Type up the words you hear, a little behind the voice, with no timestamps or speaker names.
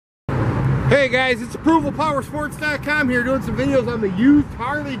Hey guys, it's ApprovalPowersports.com here doing some videos on the used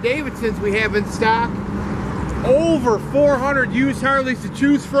Harley Davidsons we have in stock. Over 400 used Harleys to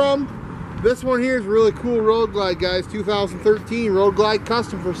choose from. This one here is a really cool Road Glide, guys. 2013 Road Glide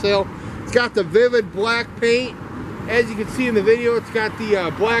Custom for sale. It's got the vivid black paint. As you can see in the video, it's got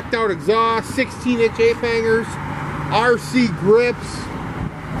the blacked out exhaust, 16-inch ape hangers, RC grips,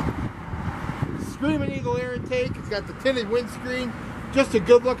 Screaming Eagle air intake. It's got the tinted windscreen. Just a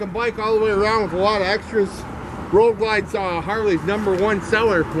good looking bike all the way around with a lot of extras. Road Glide's Harley's #1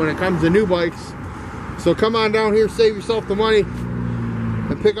 seller when it comes to new bikes. So come on down here, save yourself the money,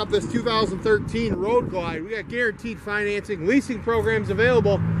 and pick up this 2013 Road Glide. We got guaranteed financing, leasing programs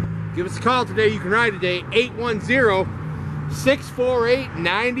available. Give us a call today. You can ride today,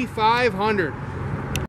 810-648-9500.